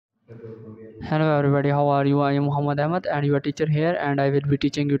Hello everybody, how are you? I am Muhammad Ahmed and your teacher here, and I will be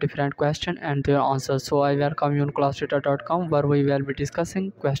teaching you different questions and their answers. So I welcome you on classdata.com where we will be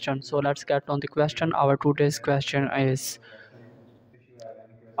discussing questions. So let's get on the question. Our today's question is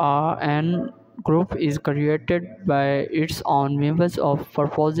an group is created by its own members of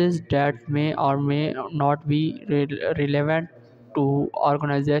purposes that may or may not be relevant to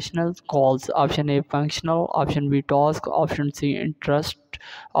organizational goals. Option A functional, option B task, option C interest,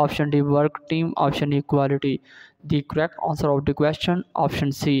 option D work team, option E quality. The correct answer of the question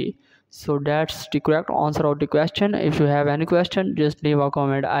option C. So that's the correct answer of the question. If you have any question, just leave a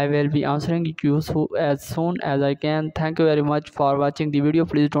comment. I will be answering you as soon as I can. Thank you very much for watching the video.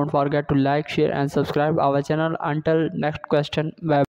 Please don't forget to like, share and subscribe our channel. Until next question. Bye.